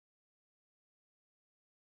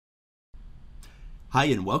Hi,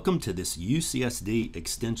 and welcome to this UCSD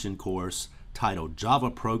extension course titled Java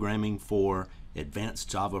Programming for Advanced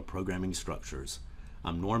Java Programming Structures.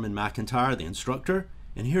 I'm Norman McEntire, the instructor,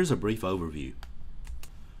 and here's a brief overview.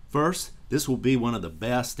 First, this will be one of the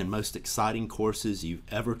best and most exciting courses you've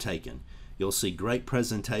ever taken. You'll see great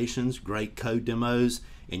presentations, great code demos,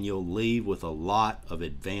 and you'll leave with a lot of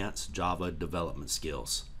advanced Java development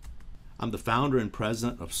skills. I'm the founder and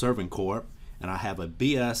president of Servin Corp, and I have a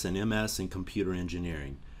BS and MS in computer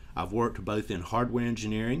engineering. I've worked both in hardware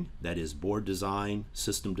engineering, that is board design,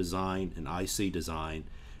 system design, and IC design,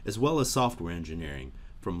 as well as software engineering,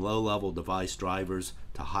 from low-level device drivers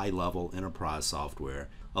to high-level enterprise software.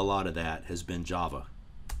 A lot of that has been Java.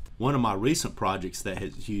 One of my recent projects that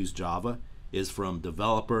has used Java is from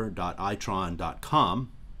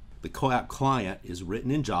developer.itron.com. The COAP client is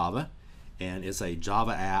written in Java and is a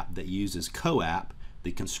Java app that uses COAP,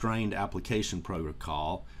 the Constrained Application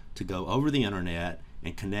Protocol, to go over the internet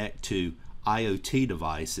and connect to IoT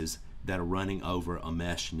devices that are running over a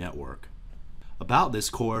mesh network. About this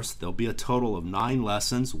course, there'll be a total of 9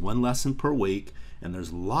 lessons, 1 lesson per week, and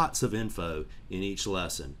there's lots of info in each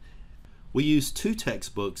lesson. We use 2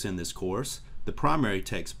 textbooks in this course. The primary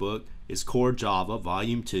textbook is Core Java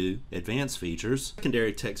Volume 2, Advanced Features. The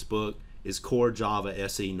secondary textbook is Core Java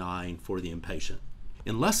SE9 for the impatient.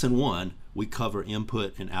 In Lesson 1, we cover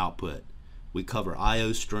input and output. We cover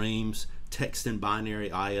I/O streams, text and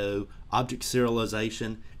binary I/O, object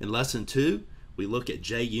serialization. In Lesson 2, we look at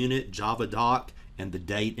JUNIT, javadoc, and the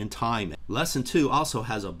date and time. Lesson 2 also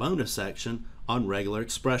has a bonus section on regular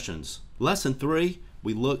expressions. Lesson 3,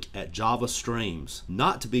 we look at Java streams,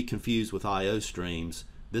 not to be confused with I/O streams.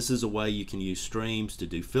 This is a way you can use streams to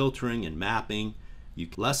do filtering and mapping.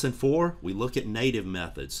 Lesson 4, we look at native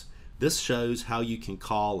methods. This shows how you can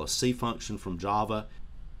call a C function from Java.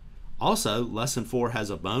 Also, Lesson 4 has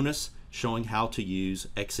a bonus showing how to use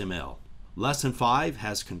XML. Lesson 5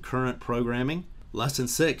 has concurrent programming. Lesson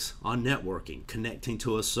 6 on networking, connecting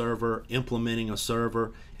to a server, implementing a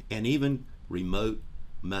server, and even remote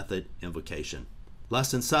method invocation.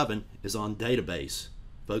 Lesson 7 is on database,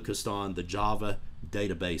 focused on the Java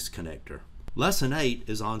database connector. Lesson 8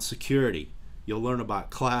 is on security. You'll learn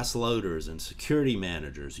about class loaders and security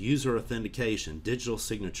managers, user authentication, digital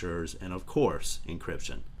signatures, and of course,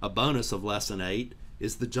 encryption. A bonus of Lesson 8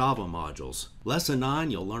 is the Java modules. Lesson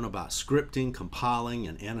 9, you'll learn about scripting, compiling,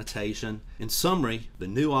 and annotation. In summary, the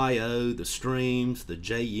new I/O, the streams, the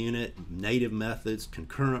JUnit, native methods,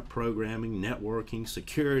 concurrent programming, networking,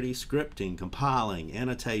 security, scripting, compiling,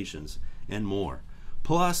 annotations, and more.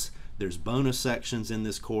 Plus, there's bonus sections in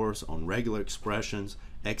this course on regular expressions,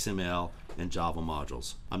 XML, and Java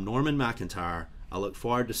modules. I'm Norman McEntire. I look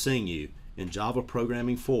forward to seeing you in Java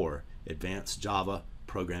Programming for Advanced Java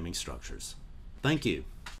Programming Structures. Thank you.